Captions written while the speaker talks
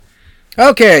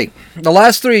Okay, the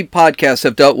last three podcasts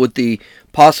have dealt with the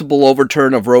possible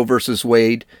overturn of Roe versus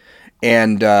Wade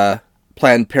and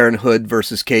Planned Parenthood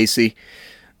versus Casey.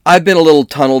 I've been a little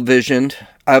tunnel visioned.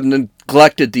 I've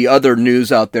neglected the other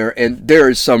news out there, and there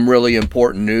is some really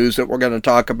important news that we're going to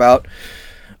talk about.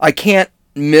 I can't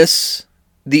miss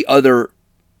this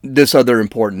other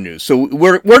important news. So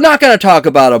we're not going to talk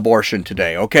about abortion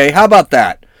today, okay? How about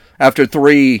that? After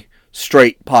 3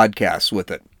 straight podcasts with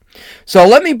it. So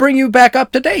let me bring you back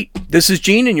up to date. This is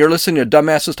Gene, and you're listening to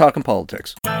Dumbasses Talking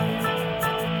Politics.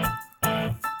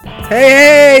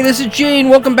 Hey, this is Gene.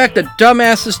 Welcome back to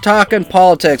Dumbasses Talking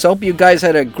Politics. I hope you guys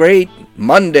had a great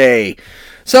Monday.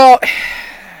 So,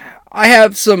 I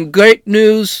have some great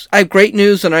news. I have great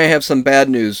news, and I have some bad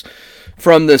news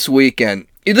from this weekend.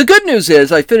 The good news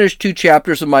is I finished 2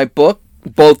 chapters of my book,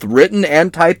 both written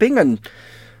and typing, and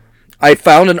I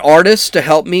found an artist to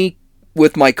help me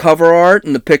with my cover art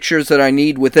and the pictures that I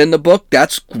need within the book.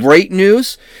 That's great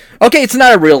news. Okay, it's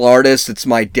not a real artist. It's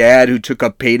my dad who took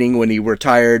up painting when he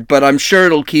retired, but I'm sure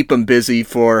it'll keep him busy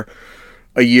for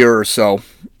a year or so.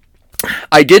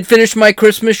 I did finish my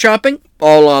Christmas shopping,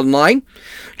 all online.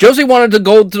 Josie wanted to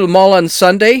go to the mall on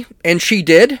Sunday, and she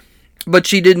did, but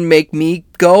she didn't make me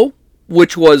go,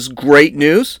 which was great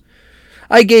news.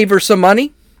 I gave her some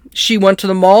money. She went to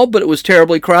the mall, but it was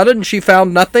terribly crowded, and she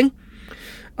found nothing.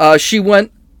 She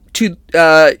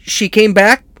came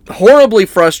back horribly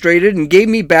frustrated and gave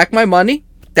me back my money.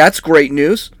 That's great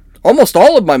news. Almost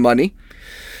all of my money.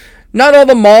 Not all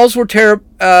the malls were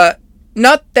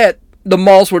not that the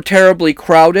malls were terribly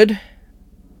crowded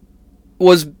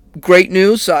was great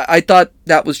news. I thought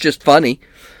that was just funny.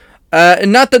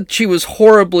 And not that she was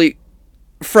horribly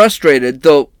frustrated,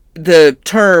 though the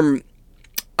term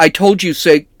 "I told you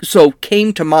so"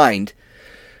 came to mind.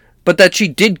 But that she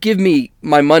did give me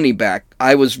my money back.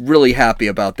 I was really happy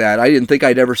about that. I didn't think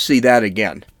I'd ever see that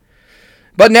again.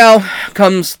 But now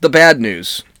comes the bad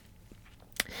news.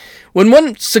 When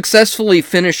one successfully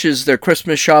finishes their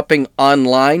Christmas shopping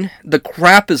online, the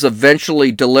crap is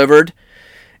eventually delivered.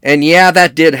 And yeah,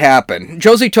 that did happen.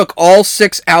 Josie took all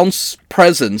 6-ounce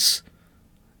presents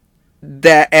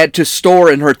to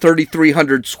store in her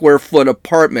 3,300 square foot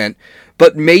apartment,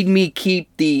 but made me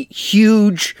keep the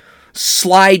huge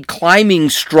slide climbing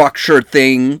structure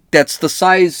thing that's the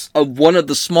size of one of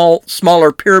the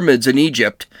smaller pyramids in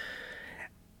Egypt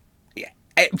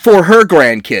for her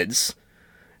grandkids.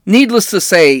 Needless to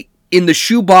say, in the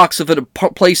shoebox of a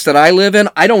place that I live in,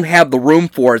 I don't have the room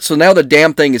for it, so now the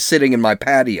damn thing is sitting in my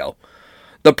patio.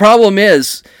 The problem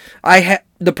I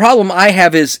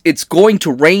have is it's going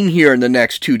to rain here in the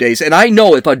next 2 days, and I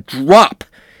know if a drop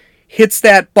hits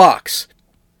that box,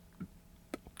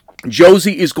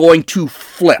 Josie is going to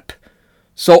flip.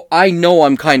 So I know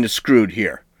I'm kind of screwed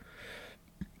here.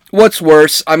 What's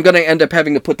worse, I'm going to end up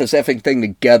having to put this effing thing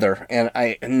together, and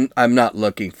I'm not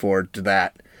looking forward to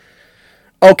that.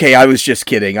 Okay, I was just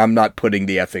kidding. I'm not putting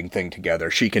the effing thing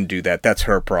together. She can do that. That's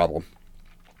her problem.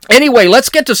 Anyway, let's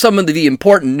get to some of the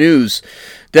important news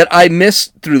that I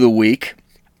missed through the week.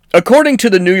 According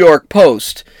to the New York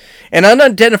Post, an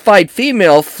unidentified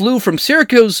female flew from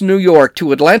Syracuse, New York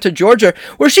to Atlanta, Georgia,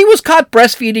 where she was caught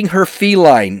breastfeeding her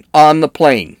feline on the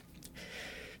plane.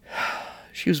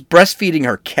 She was breastfeeding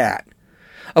her cat.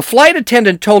 A flight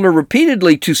attendant told her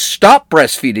repeatedly to stop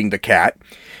breastfeeding the cat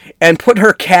and put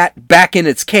her cat back in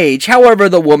its cage. However,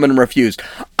 the woman refused.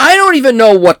 I don't even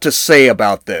know what to say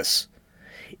about this.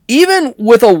 Even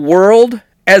with the world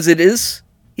as it is,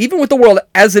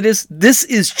 this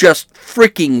is just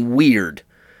freaking weird.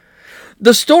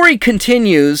 The story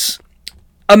continues.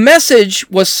 A message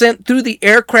was sent through the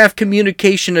Aircraft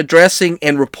Communication Addressing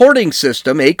and Reporting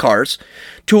System, ACARS,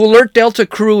 to alert Delta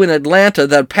crew in Atlanta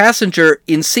that a passenger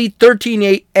in seat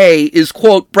 13A is,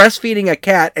 quote, breastfeeding a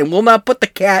cat and will not put the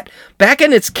cat back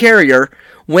in its carrier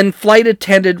when flight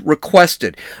attendant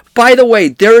requested. By the way,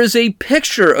 there is a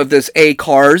picture of this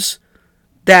ACARS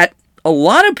that a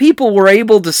lot of people were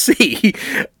able to see.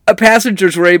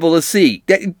 Passengers were able to see.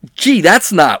 Gee,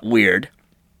 that's not weird.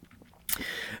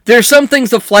 There are some things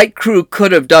the flight crew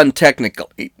could have done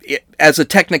technically, as a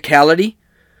technicality,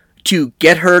 to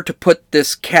get her to put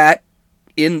this cat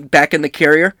back in the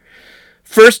carrier.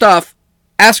 First off,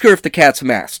 ask her if the cat's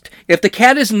masked. If the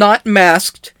cat is not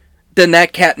masked, then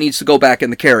that cat needs to go back in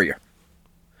the carrier.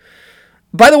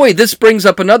 By the way, this brings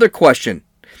up another question.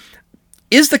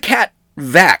 Is the cat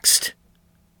vaxxed?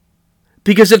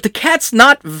 Because if the cat's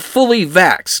not fully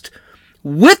vaxxed,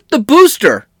 with the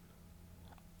booster,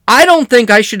 I don't think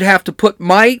I should have to put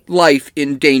my life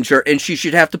in danger, and she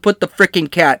should have to put the frickin'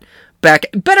 cat back.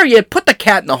 Better yet, put the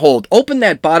cat in the hold. Open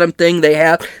that bottom thing they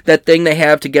have,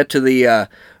 to get to the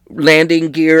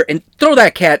landing gear, and throw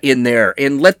that cat in there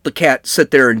and let the cat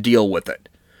sit there and deal with it.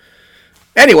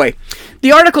 Anyway,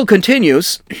 the article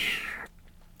continues.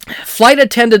 Flight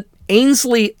attendant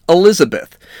Ainsley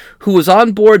Elizabeth, who was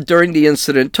on board during the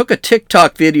incident, took a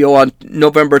TikTok video on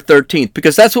November 13th,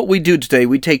 because that's what we do today,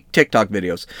 we take TikTok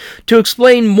videos, to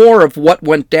explain more of what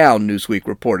went down, Newsweek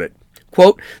reported.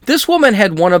 Quote, this woman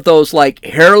had one of those, like,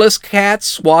 hairless cats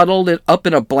swaddled up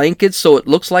in a blanket so it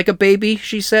looks like a baby,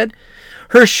 she said.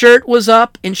 Her shirt was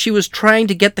up, and she was trying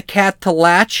to get the cat to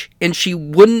latch, and she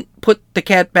wouldn't put the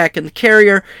cat back in the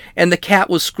carrier, and the cat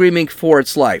was screaming for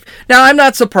its life. Now, I'm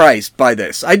not surprised by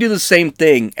this. I do the same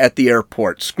thing at the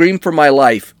airport. Scream for my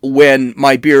life when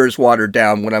my beer is watered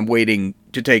down when I'm waiting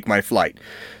to take my flight.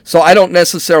 So I don't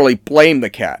necessarily blame the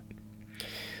cat.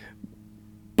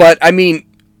 But, I mean,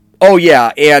 oh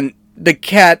yeah, and the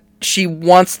cat, she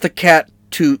wants the cat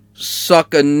to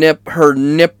suck her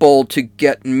nipple to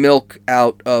get milk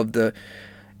out of the...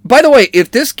 By the way,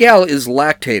 if this gal is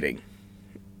lactating,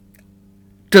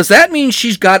 does that mean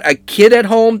she's got a kid at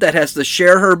home that has to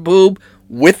share her boob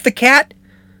with the cat?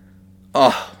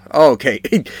 Oh, okay.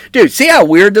 Dude, see how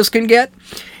weird this can get?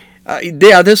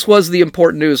 Yeah, this was the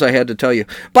important news I had to tell you.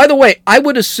 By the way, I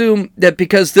would assume that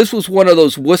because this was one of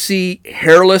those wussy,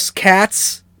 hairless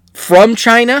cats from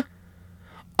China,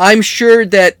 I'm sure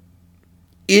that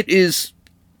it is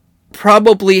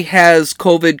probably has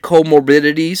COVID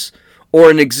comorbidities or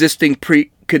an existing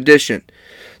precondition.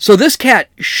 So this cat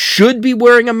should be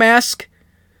wearing a mask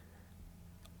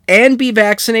and be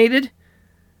vaccinated,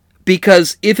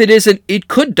 because if it isn't, it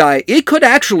could die. It could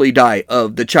actually die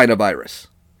of the China virus.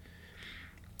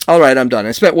 All right, I'm done.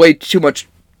 I spent way too much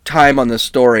time on this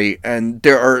story, and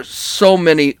there are so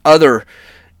many other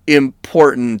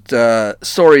important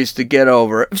stories to get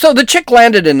over. So the chick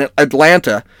landed in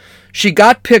Atlanta. She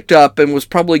got picked up and was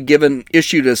probably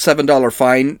issued a $7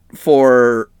 fine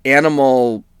for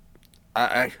animal,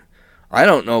 I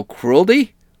don't know,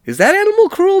 cruelty? Is that animal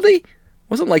cruelty?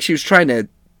 Wasn't like she was trying to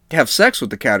have sex with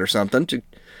the cat or something.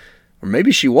 Or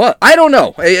maybe she was. I don't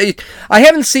know. I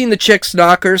haven't seen the chick's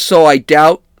knockers, so I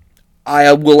doubt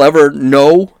I will ever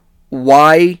know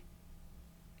why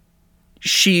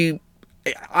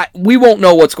we won't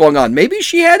know what's going on. Maybe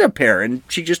she had a pair and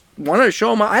she just wanted to show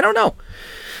them. I don't know.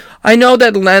 I know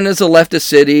that Atlanta's a leftist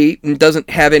city and doesn't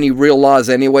have any real laws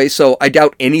anyway, so I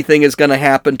doubt anything is going to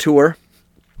happen to her.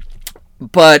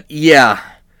 But yeah,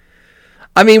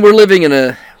 I mean, we're living in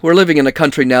a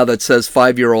country now that says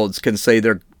 5-year-olds can say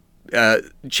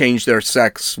change their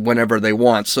sex whenever they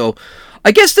want. So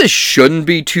I guess this shouldn't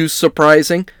be too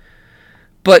surprising.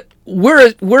 But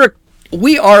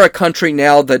we are a country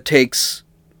now that takes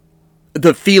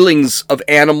the feelings of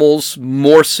animals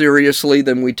more seriously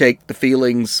than we take the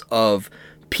feelings of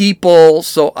people.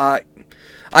 So I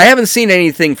haven't seen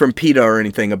anything from PETA or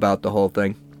anything about the whole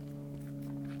thing.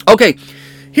 Okay,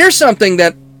 here's something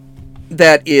that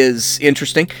is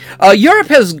interesting. Europe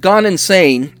has gone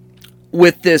insane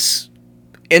with this,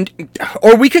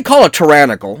 or we could call it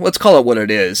tyrannical. Let's call it what it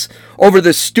is. Over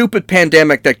this stupid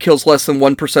pandemic that kills less than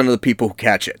 1% of the people who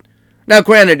catch it. Now,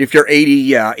 granted, if you're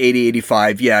 80,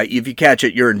 85, if you catch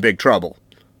it, you're in big trouble.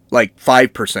 Like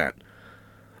 5%.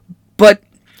 But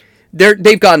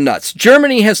they've gone nuts.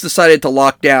 Germany has decided to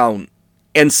lock down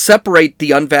and separate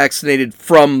the unvaccinated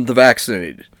from the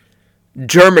vaccinated.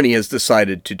 Germany has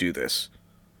decided to do this.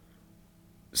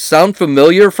 Sound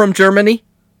familiar from Germany?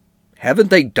 Haven't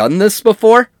they done this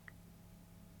before?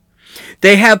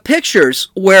 They have pictures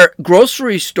where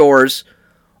grocery stores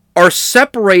are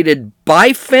separated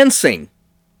by fencing,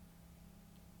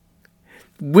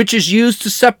 which is used to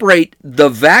separate the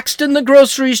vaxxed in the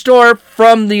grocery store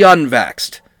from the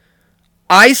unvaxxed.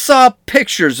 I saw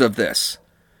pictures of this.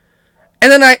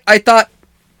 And then I thought,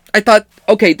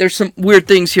 okay, there's some weird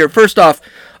things here. First off,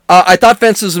 I thought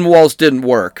fences and walls didn't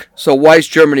work. So why's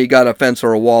Germany got a fence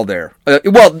or a wall there?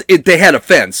 They had a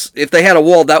fence. If they had a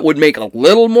wall, that would make a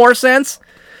little more sense.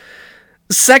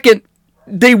 Second,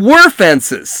 they were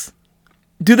fences.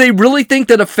 Do they really think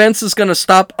that a fence is going to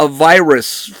stop a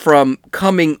virus from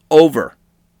coming over?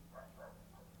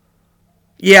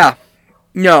 Yeah,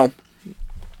 no.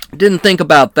 Didn't think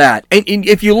about that. And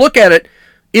if you look at it,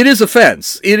 it is a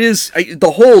fence.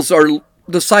 The holes are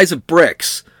the size of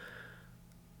bricks.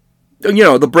 You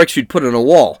know, the bricks you'd put in a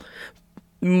wall.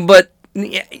 But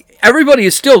everybody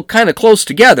is still kind of close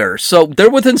together, so they're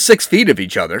within 6 feet of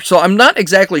each other. So I'm not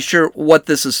exactly sure what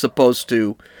this is supposed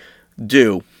to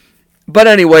do. But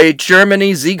anyway,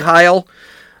 Germany, Sieg Heil.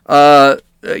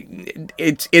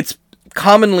 It's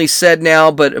commonly said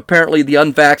now, but apparently the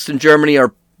unvaxxed in Germany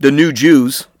are the new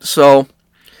Jews. So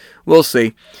we'll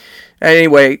see.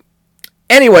 Anyway,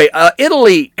 Anyway,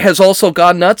 Italy has also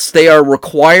gone nuts. They are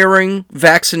requiring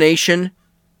vaccination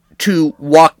to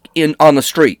walk in on the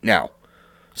street now.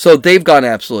 So they've gone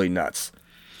absolutely nuts.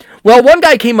 Well, one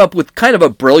guy came up with kind of a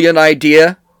brilliant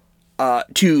idea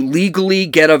to legally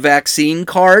get a vaccine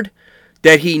card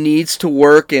that he needs to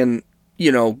work and,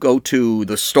 go to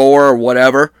the store or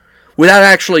whatever without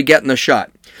actually getting the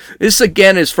shot. This,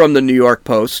 again, is from the New York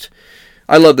Post.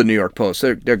 I love the New York Post.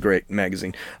 They're a great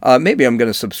magazine. Maybe I'm going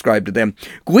to subscribe to them.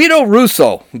 Guido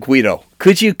Russo. Guido.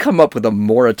 Could you come up with a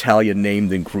more Italian name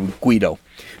than Guido?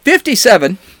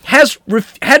 57,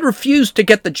 had refused to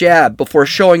get the jab before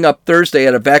showing up Thursday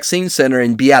at a vaccine center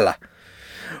in Biella,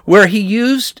 where he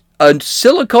used a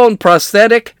silicone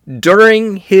prosthetic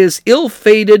during his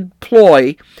ill-fated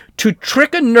ploy to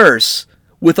trick a nurse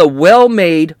with a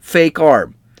well-made fake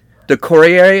arm. The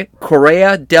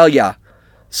Corriere della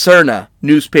Sera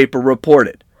newspaper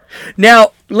reported.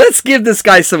 Now, let's give this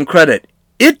guy some credit.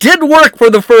 It did work for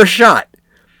the first shot.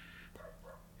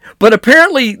 But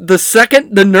apparently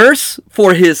the nurse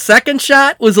for his second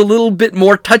shot was a little bit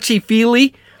more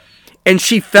touchy-feely, and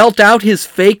she felt out his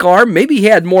fake arm. Maybe he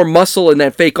had more muscle in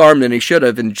that fake arm than he should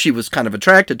have, and she was kind of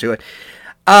attracted to it.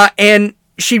 And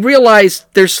she realized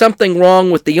there's something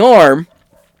wrong with the arm.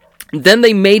 Then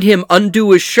they made him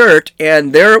undo his shirt,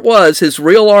 and there it was. His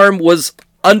real arm was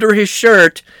under his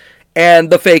shirt,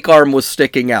 and the fake arm was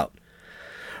sticking out.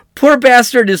 Poor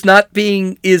bastard is now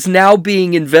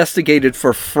being investigated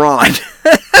for fraud.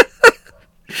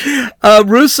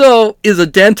 Russo is a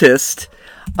dentist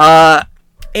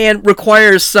and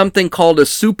requires something called a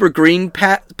super green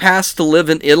pass to live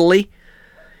in Italy.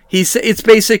 It's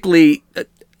basically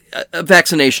a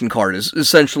vaccination card is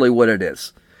essentially what it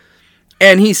is.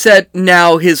 And he said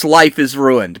now his life is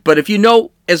ruined. But if you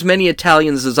know as many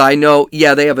Italians as I know,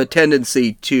 yeah, they have a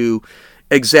tendency to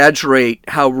exaggerate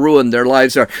how ruined their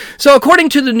lives are. So according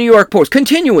to the New York Post,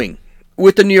 continuing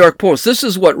with the New York Post, this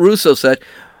is what Russo said.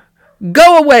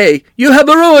 Go away. You have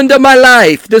ruined my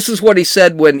life. This is what he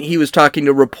said when he was talking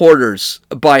to reporters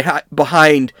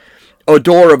behind a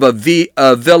door of a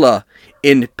villa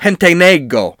in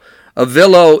Pentenego. A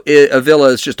villa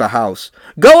is just a house.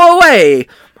 Go away.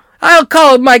 I'll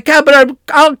call the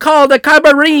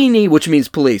Carabinieri, which means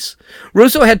police.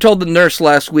 Russo had told the nurse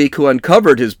last week who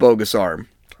uncovered his bogus arm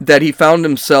that he found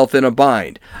himself in a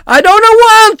bind. I don't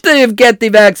want to get the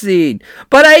vaccine,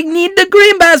 but I need the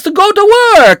green pass to go to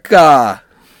work.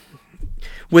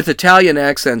 With Italian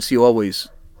accents, you always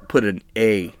put an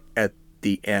A at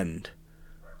the end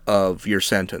of your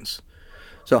sentence.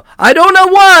 So, I don't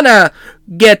want to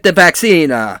get the vaccine,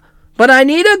 but I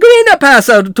need a green pass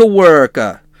to work.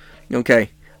 Okay,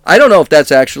 I don't know if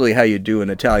that's actually how you do an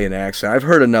Italian accent. I've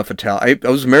heard enough Italian. I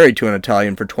was married to an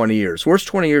Italian for 20 years. Worst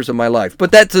 20 years of my life. But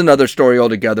that's another story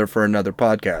altogether for another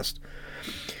podcast.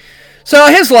 So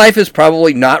his life is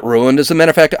probably not ruined. As a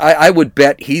matter of fact, I would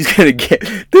bet he's going to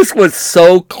get... This was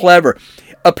so clever.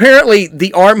 Apparently,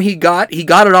 the arm he got it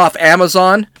off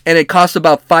Amazon, and it cost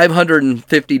about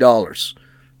 $550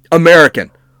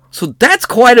 American. So that's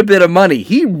quite a bit of money.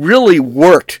 He really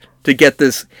worked to get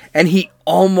this, and he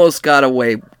almost got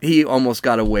away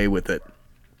with it.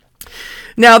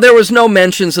 Now, there was no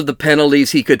mentions of the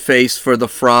penalties he could face for the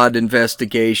fraud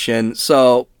investigation,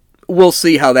 so we'll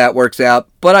see how that works out.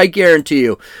 But I guarantee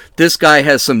you, this guy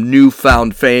has some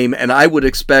newfound fame, and I would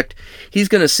expect he's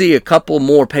going to see a couple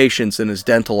more patients in his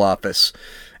dental office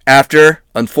after,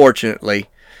 unfortunately,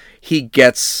 he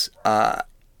gets the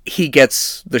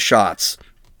shots.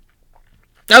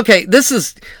 Okay, this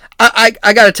is... I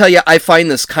got to tell you, I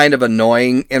find this kind of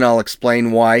annoying, and I'll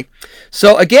explain why.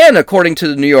 So again, according to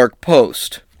the New York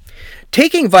Post,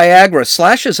 taking Viagra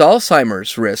slashes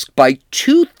Alzheimer's risk by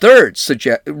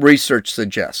 2/3, research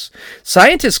suggests.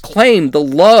 Scientists claim the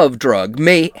love drug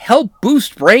may help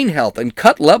boost brain health and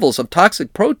cut levels of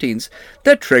toxic proteins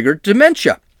that trigger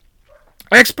dementia.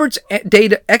 Experts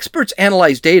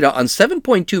analyzed data on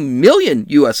 7.2 million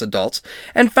U.S. adults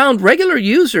and found regular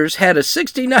users had a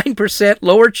 69%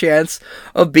 lower chance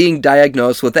of being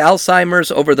diagnosed with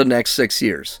Alzheimer's over the next 6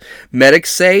 years. Medics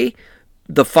say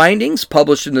the findings,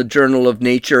 published in the Journal of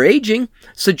Nature Aging,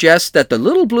 suggest that the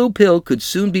little blue pill could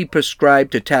soon be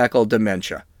prescribed to tackle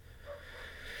dementia.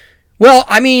 Well,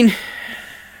 I mean,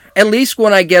 at least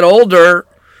when I get older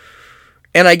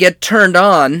and I get turned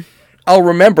on, I'll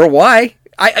remember why.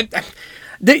 I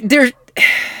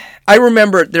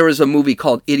remember there was a movie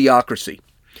called Idiocracy.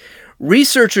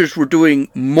 Researchers were doing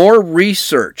more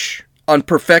research on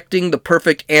perfecting the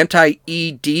perfect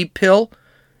anti-ED pill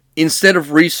instead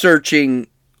of researching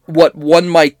what one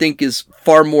might think is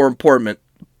far more important.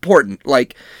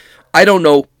 Like, I don't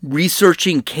know,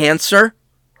 researching cancer.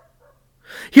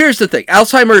 Here's the thing.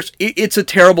 Alzheimer's, it's a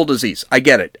terrible disease. I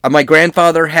get it. My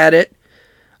grandfather had it.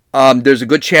 There's a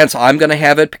good chance I'm going to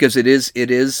have it because it is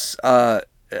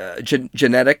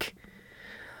genetic.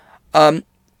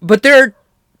 But there are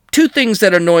two things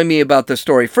that annoy me about this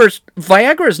story. First,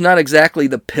 Viagra is not exactly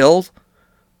the pill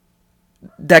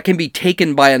that can be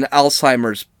taken by an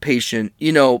Alzheimer's patient,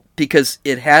 because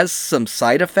it has some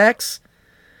side effects.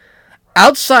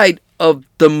 Outside of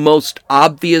the most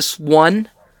obvious one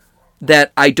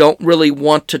that I don't really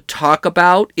want to talk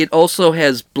about, it also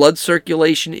has blood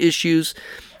circulation issues,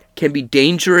 can be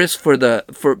dangerous for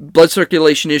blood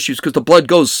circulation issues because the blood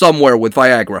goes somewhere with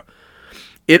Viagra.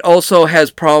 It also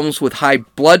has problems with high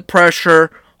blood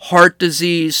pressure, heart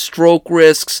disease, stroke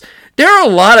risks. There are a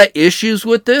lot of issues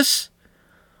with this.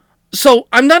 So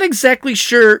I'm not exactly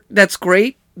sure that's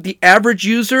great. The average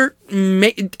user,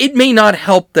 it may not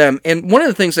help them. And one of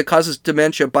the things that causes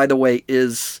dementia, by the way,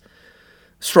 is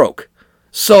stroke.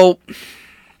 So,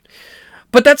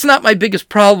 but that's not my biggest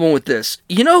problem with this.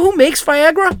 You know who makes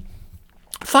Viagra?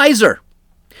 Pfizer.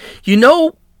 You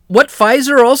know what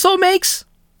Pfizer also makes?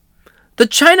 The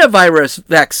China virus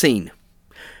vaccine.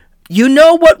 You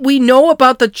know what we know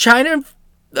about the China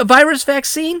virus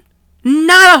vaccine?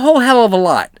 Not a whole hell of a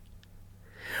lot.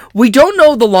 We don't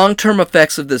know the long-term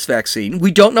effects of this vaccine.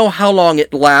 We don't know how long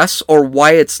it lasts or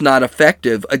why it's not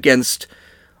effective against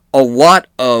a lot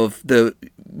of the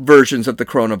versions of the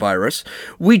coronavirus.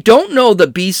 We don't know the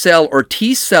B-cell or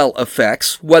T-cell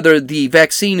effects, whether the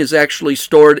vaccine is actually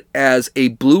stored as a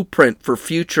blueprint for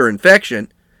future infection.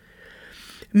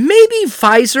 Maybe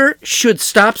Pfizer should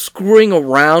stop screwing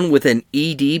around with an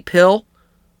ED pill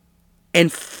and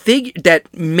that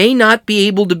may not be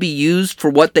able to be used for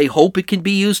what they hope it can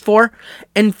be used for,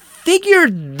 and figure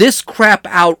this crap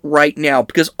out right now,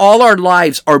 because all our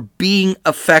lives are being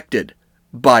affected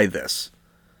by this.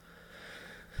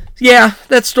 Yeah,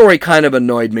 that story kind of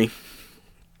annoyed me.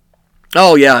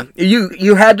 Oh yeah,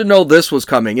 you had to know this was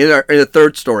coming in the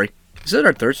third story. Is it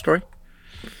our third story?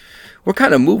 We're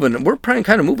kind of moving. We're kind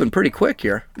of moving pretty quick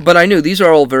here, but I knew these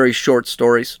are all very short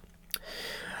stories.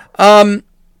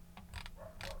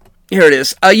 Here it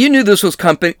is. You knew this was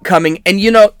coming, and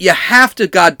you have to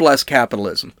God bless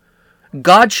capitalism.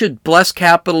 God should bless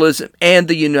capitalism and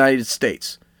the United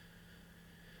States.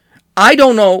 I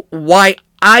don't know why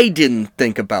I didn't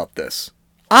think about this.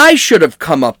 I should have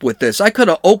come up with this. I could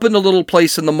have opened a little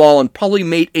place in the mall and probably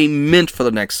made a mint for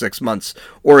the next 6 months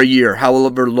or a year,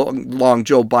 however long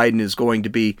Joe Biden is going to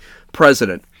be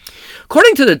president.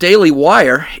 According to the Daily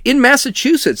Wire, in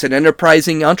Massachusetts, an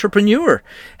enterprising entrepreneur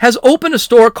has opened a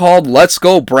store called Let's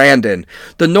Go Brandon.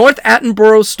 The North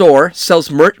Attleboro store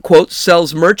sells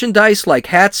merchandise like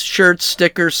hats, shirts,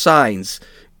 stickers, signs,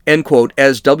 end quote,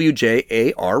 as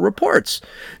WJAR reports.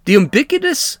 The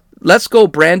ubiquitous Let's Go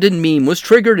Brandon meme was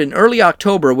triggered in early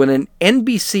October when an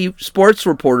NBC sports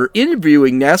reporter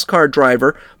interviewing NASCAR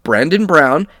driver Brandon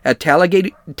Brown at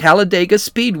Talladega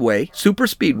Super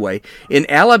Speedway in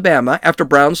Alabama after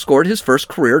Brown scored his first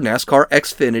career NASCAR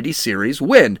Xfinity Series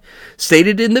win,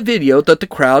 stated in the video that the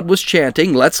crowd was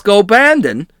chanting "Let's Go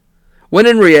Brandon," when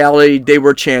in reality they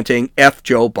were chanting "F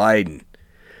Joe Biden."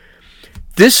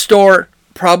 This store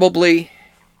probably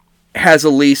has a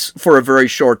lease for a very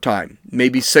short time.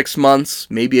 Maybe 6 months,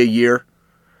 maybe a year.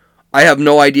 I have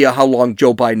no idea how long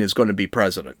Joe Biden is going to be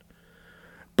president.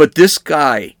 But this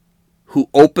guy who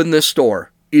opened this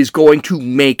store is going to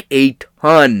make a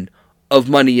ton of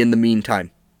money in the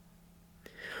meantime.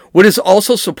 What is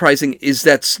also surprising is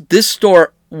that this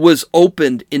store was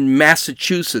opened in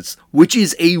Massachusetts, which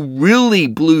is a really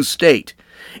blue state.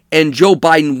 And Joe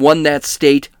Biden won that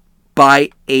state by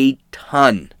a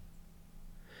ton.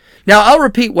 Now, I'll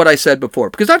repeat what I said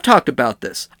before, because I've talked about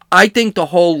this. I think the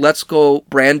whole Let's Go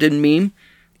Brandon meme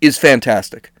is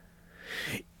fantastic.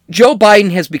 Joe Biden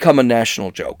has become a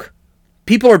national joke.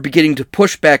 People are beginning to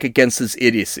push back against his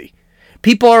idiocy.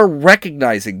 People are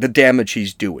recognizing the damage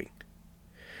he's doing.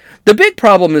 The big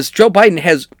problem is Joe Biden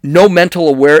has no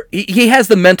mental he has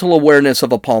the mental awareness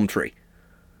of a palm tree.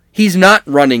 He's not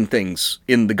running things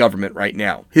in the government right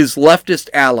now. His leftist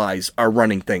allies are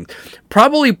running things.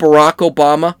 Probably Barack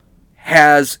Obama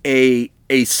has a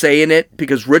say in it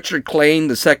because Richard Klain,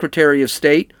 the Secretary of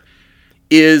State,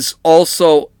 is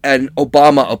also an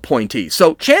Obama appointee.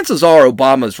 So chances are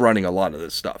Obama's running a lot of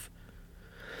this stuff.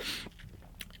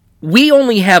 We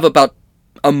only have about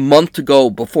a month to go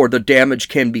before the damage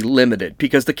can be limited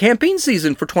because the campaign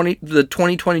season for the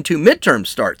 2022 midterm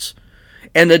starts.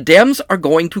 And the Dems are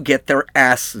going to get their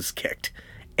asses kicked.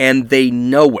 And they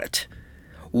know it.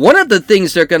 One of the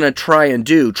things they're going to try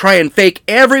and fake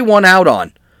everyone out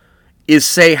on, is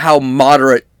say how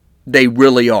moderate they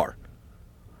really are.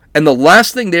 And the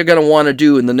last thing they're going to want to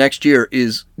do in the next year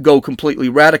is go completely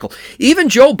radical. Even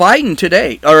Joe Biden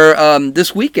today, or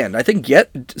this weekend, I think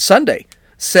Sunday,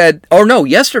 said, or no,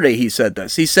 yesterday he said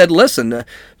this. He said, listen,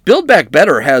 Build Back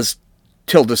Better has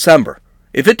till December.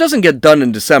 If it doesn't get done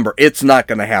in December, it's not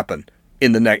going to happen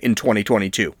in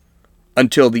 2022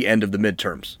 until the end of the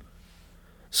midterms.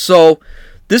 So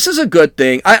this is a good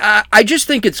thing. I just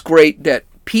think it's great that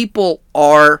people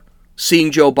are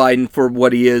seeing Joe Biden for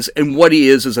what he is, and what he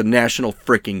is a national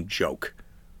freaking joke.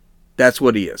 That's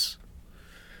what he is.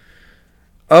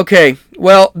 Okay,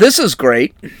 well, this is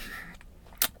great.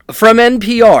 From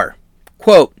NPR,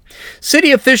 quote,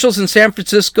 city officials in San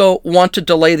Francisco want to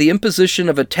delay the imposition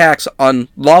of a tax on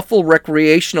lawful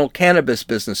recreational cannabis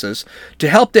businesses to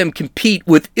help them compete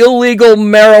with illegal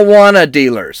marijuana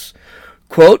dealers.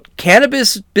 Quote,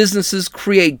 cannabis businesses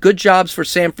create good jobs for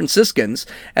San Franciscans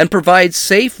and provide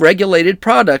safe, regulated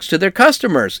products to their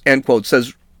customers, end quote,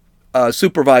 says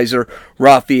Supervisor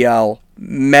Raphael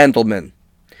Mandelman.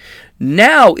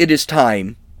 Now it is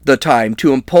the time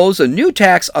to impose a new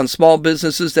tax on small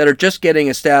businesses that are just getting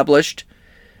established.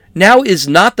 Now is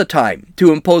not the time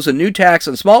to impose a new tax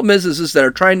on small businesses that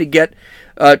are just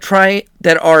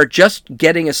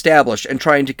getting established and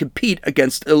trying to compete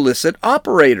against illicit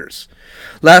operators.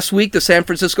 Last week, the San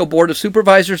Francisco Board of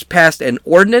Supervisors passed an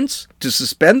ordinance to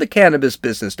suspend the cannabis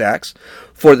business tax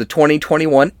for the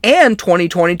 2021 and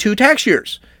 2022 tax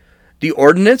years. The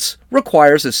ordinance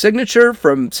requires a signature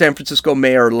from San Francisco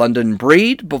Mayor London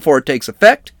Breed before it takes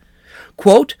effect.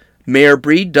 Quote, Mayor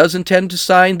Breed does intend to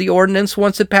sign the ordinance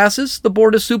once it passes the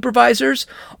Board of Supervisors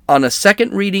on a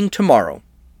second reading tomorrow,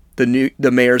 the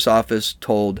mayor's office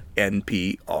told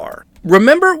NPR.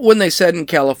 Remember when they said in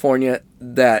California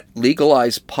that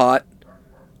legalized pot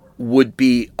would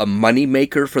be a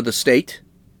moneymaker for the state?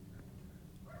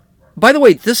 By the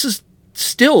way, this is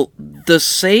still the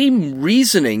same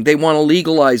reasoning they want to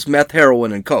legalize meth,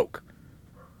 heroin, and coke.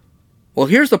 Well,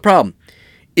 here's the problem.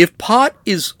 If pot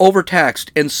is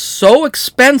overtaxed and so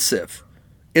expensive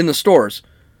in the stores,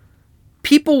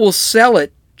 people will sell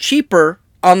it cheaper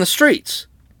on the streets.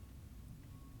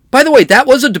 By the way, that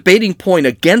was a debating point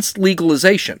against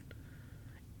legalization.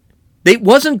 They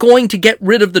wasn't going to get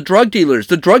rid of the drug dealers.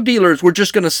 The drug dealers were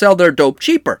just going to sell their dope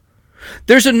cheaper.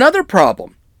 There's another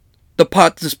problem the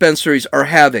pot dispensaries are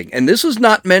having, and this was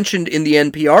not mentioned in the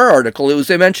NPR article. It was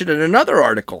mentioned in another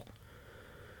article.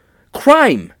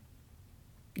 Crime.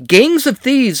 Gangs of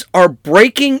thieves are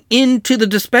breaking into the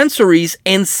dispensaries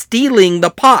and stealing the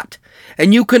pot.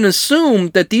 And you can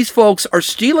assume that these folks are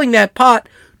stealing that pot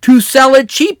to sell it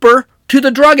cheaper to the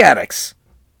drug addicts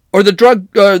or the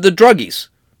druggies.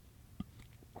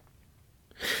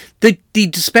 The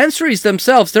dispensaries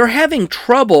themselves, they're having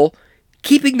trouble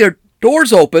keeping their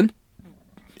doors open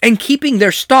and keeping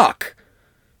their stock.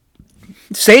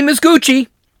 Same as Gucci,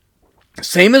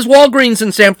 same as Walgreens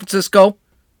in San Francisco,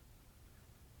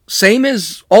 same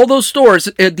as all those stores,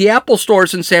 the Apple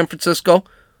stores in San Francisco,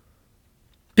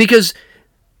 because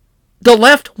the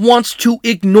left wants to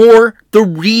ignore the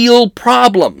real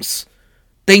problems.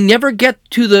 They never get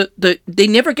to the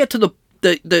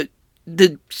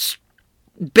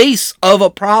base of a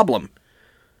problem.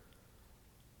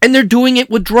 And they're doing it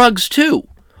with drugs too.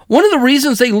 One of the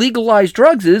reasons they legalize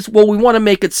drugs is, well, we want to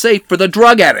make it safe for the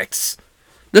drug addicts.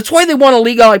 That's why they want to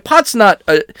legalize. Pot's not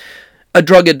a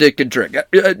drug-addicted drink,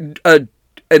 an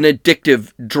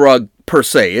addictive drug per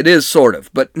se. It is sort of,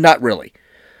 but not really.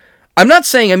 I'm not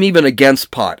saying I'm even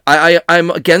against pot.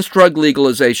 I'm against drug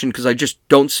legalization because I just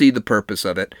don't see the purpose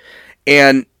of it.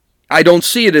 And I don't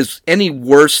see it as any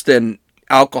worse than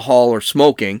alcohol or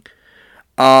smoking.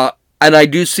 And I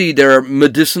do see there are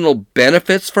medicinal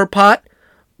benefits for pot,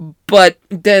 but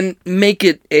then make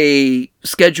it a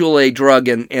Schedule A drug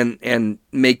and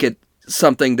make it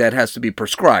something that has to be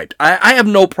prescribed. I have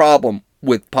no problem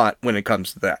with pot when it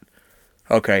comes to that.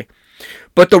 Okay?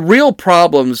 But the real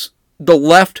problems, the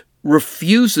left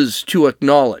refuses to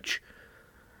acknowledge.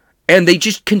 And they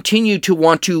just continue to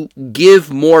want to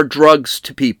give more drugs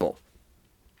to people.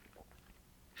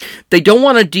 They don't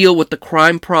want to deal with the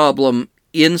crime problem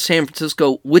in San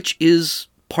Francisco, which is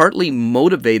partly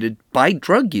motivated by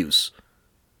drug use.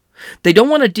 They don't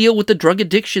want to deal with the drug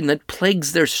addiction that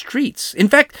plagues their streets. In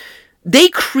fact, they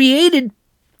created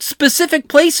specific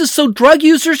places so drug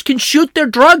users can shoot their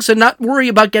drugs and not worry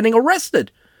about getting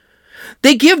arrested.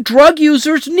 They give drug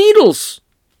users needles.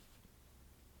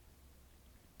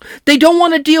 They don't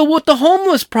want to deal with the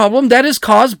homeless problem that is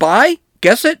caused by,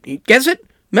 guess it,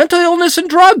 mental illness and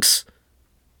drugs.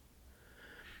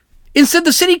 Instead,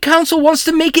 the city council wants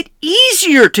to make it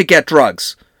easier to get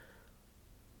drugs.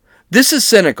 This is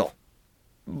cynical.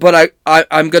 but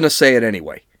I'm going to say it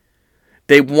anyway.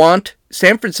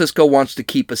 San Francisco wants to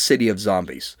keep a city of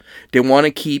zombies. They want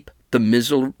to keep the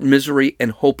misery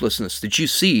and hopelessness that you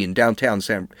see in downtown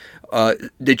San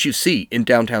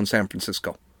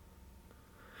Francisco.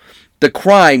 The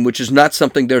crime, which is not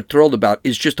something they're thrilled about,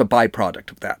 is just a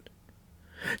byproduct of that.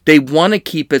 They want to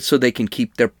keep it so they can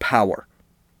keep their power.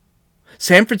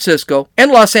 San Francisco,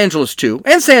 and Los Angeles too,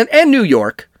 and New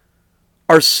York,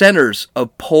 are centers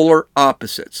of polar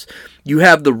opposites. You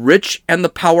have the rich and the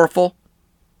powerful.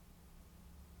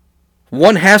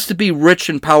 One has to be rich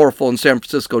and powerful in San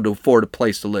Francisco to afford a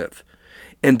place to live.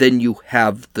 And then you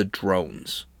have the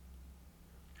drones.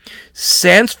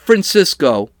 San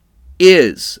Francisco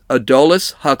is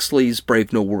Aldous Huxley's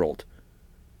Brave New World.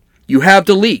 You have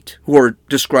the elite, who are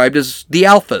described as the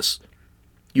alphas.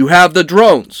 You have the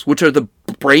drones, which are the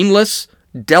brainless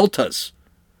deltas.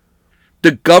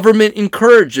 The government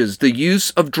encourages the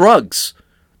use of drugs.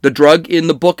 The drug in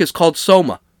the book is called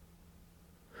Soma.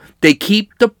 They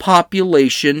keep the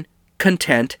population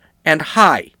content and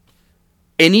high.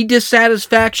 Any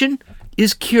dissatisfaction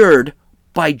is cured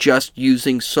by just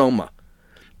using Soma,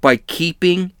 by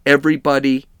keeping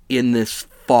everybody in this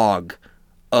fog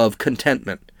of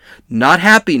contentment. Not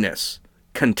happiness,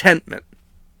 contentment.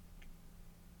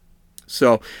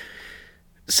 So,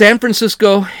 San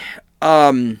Francisco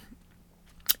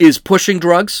is pushing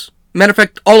drugs. Matter of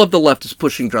fact, all of the left is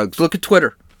pushing drugs. Look at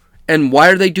Twitter. And why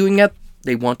are they doing that?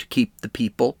 They want to keep the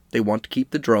people, they want to keep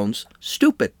the drones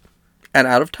stupid and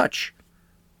out of touch.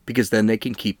 Because then they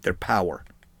can keep their power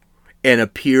and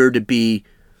appear to be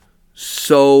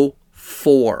so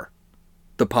for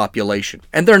the population.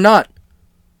 And they're not.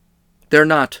 They're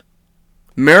not.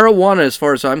 Marijuana, as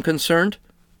far as I'm concerned,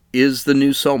 is the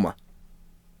new Soma.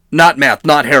 Not meth,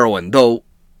 not heroin, though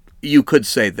you could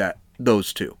say that,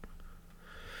 those two.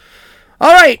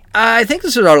 All right, I think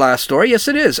this is our last story. Yes,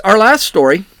 it is. Our last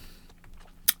story.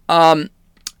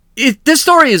 This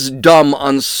story is dumb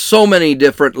on so many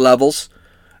different levels.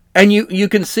 And you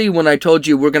can see when I told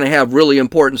you we're going to have really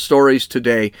important stories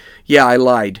today. Yeah, I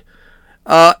lied.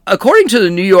 According to the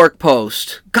New York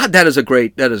Post, God, that is a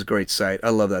great site. I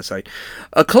love that site.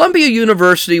 Columbia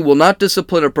University will not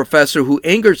discipline a professor who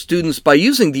angered students by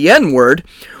using the N-word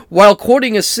while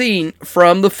quoting a scene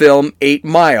from the film 8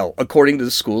 Mile, according to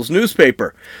the school's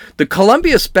newspaper. The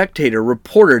Columbia Spectator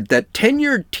reported that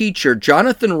tenured teacher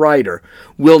Jonathan Ryder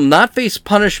will not face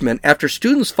punishment after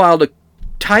students filed a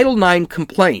Title IX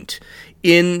complaint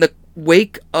in the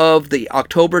wake of the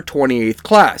October 28th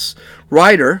class.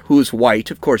 Ryder, who is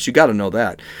white, of course you got to know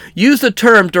that, used the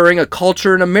term during a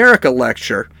Culture in America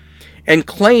lecture and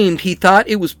claimed he thought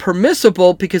it was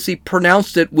permissible because he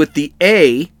pronounced it with the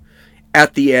A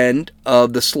at the end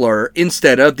of the slur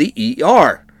instead of the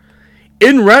ER.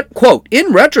 Quote,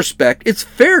 in retrospect, it's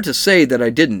fair to say that I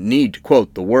didn't need to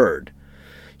quote the word,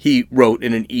 he wrote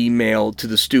in an email to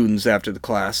the students after the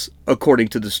class, according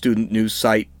to the student news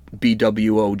site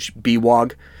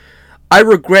BWOG. I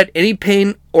regret any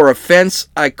pain or offense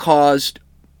I caused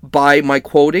by my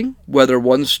quoting, whether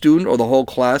one student or the whole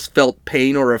class felt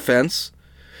pain or offense.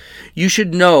 You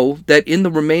should know that in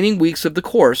the remaining weeks of the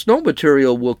course, no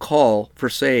material will call for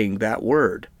saying that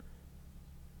word.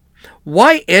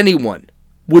 Why anyone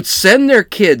would send their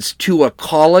kids to a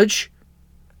college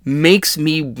makes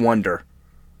me wonder.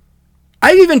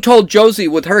 I even told Josie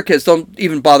with her kids, don't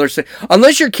even bother saying,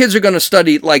 unless your kids are going to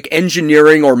study like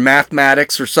engineering or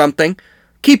mathematics or something,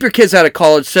 keep your kids out of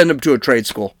college, send them to a trade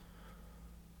school.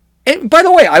 And by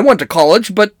the way, I went to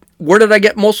college, but where did I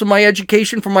get most of my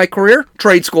education for my career?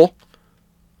 Trade school.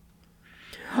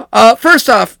 First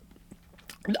off,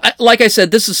 like I said,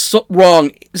 this is so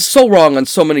wrong on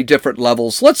so many different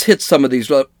levels. Let's hit some of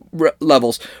these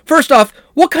levels. First off,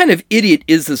 what kind of idiot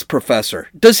is this professor?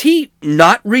 Does he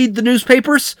not read the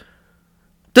newspapers?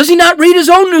 Does he not read his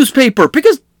own newspaper?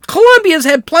 Because Columbia's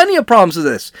had plenty of problems with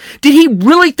this. Did he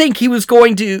really think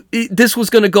this was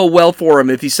going to go well for him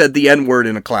if he said the N-word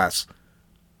in a class?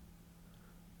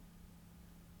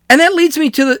 And that leads me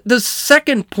to the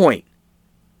second point.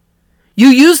 You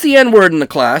used the N-word in the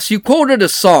class. You quoted a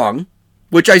song,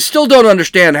 which I still don't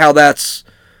understand how that's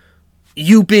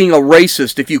you being a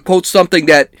racist if you quote something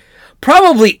that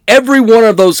probably every one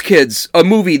of those kids, a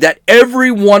movie that every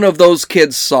one of those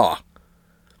kids saw.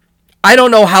 I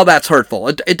don't know how that's hurtful.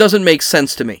 It doesn't make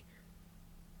sense to me.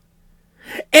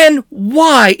 And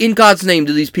why, in God's name,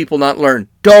 do these people not learn?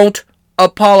 Don't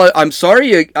apologize.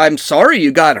 I'm sorry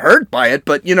you got hurt by it,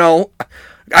 but,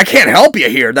 I can't help you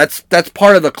here. That's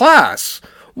part of the class.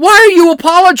 Why are you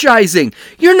apologizing?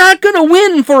 You're not going to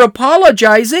win for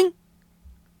apologizing.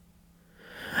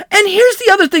 And here's the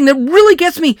other thing that really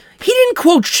gets me. He didn't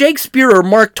quote Shakespeare or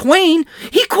Mark Twain.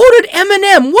 He quoted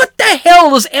Eminem. What the hell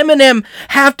does Eminem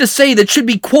have to say that should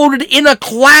be quoted in a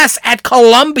class at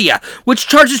Columbia, which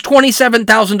charges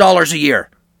 $27,000 a year?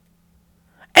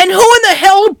 And who in the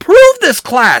hell approved this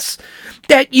class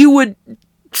that you would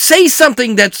say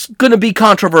something that's going to be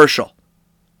controversial?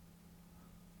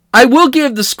 I will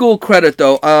give the school credit,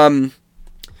 though,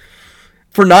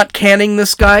 for not canning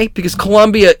this guy, because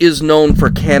Columbia is known for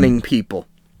canning people.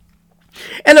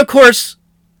 And of course,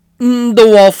 the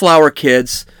Wallflower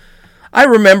kids. I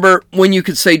remember when you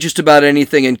could say just about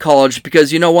anything in college,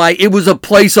 because you know why? It was a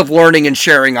place of learning and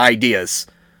sharing ideas.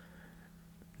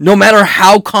 No matter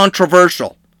how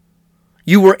controversial,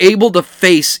 you were able to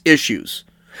face issues.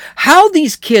 How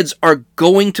these kids are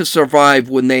going to survive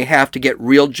when they have to get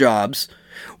real jobs,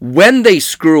 when they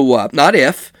screw up, not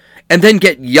if, and then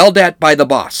get yelled at by the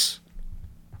boss.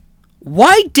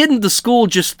 Why didn't the school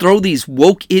just throw these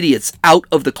woke idiots out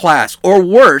of the class, or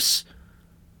worse,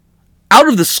 out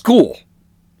of the school?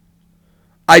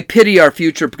 I pity our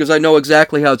future because I know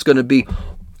exactly how it's going to be.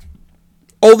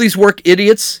 All these woke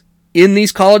idiots in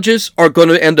these colleges are going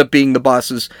to end up being the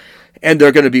bosses, and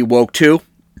they're going to be woke too,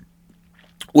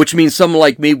 which means someone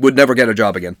like me would never get a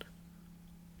job again.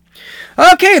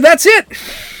 Okay, that's it.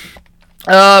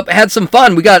 Had some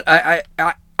fun. We got. I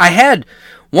had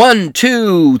 1,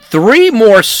 2, 3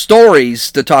 more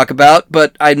stories to talk about,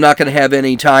 but I'm not going to have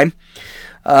any time.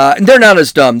 And they're not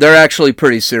as dumb. They're actually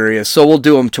pretty serious, so we'll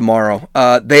do them tomorrow.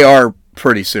 They are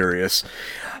pretty serious.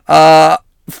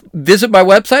 Visit my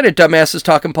website at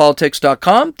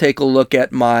dumbassestalkingpolitics.com. Take a look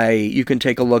at my. You can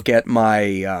take a look at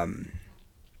my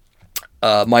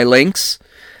my links.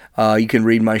 You can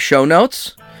read my show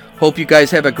notes. Hope you guys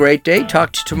have a great day.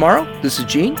 Talk to you tomorrow. This is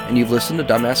Gene, and you've listened to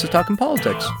Dumbasses Talking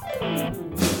Politics.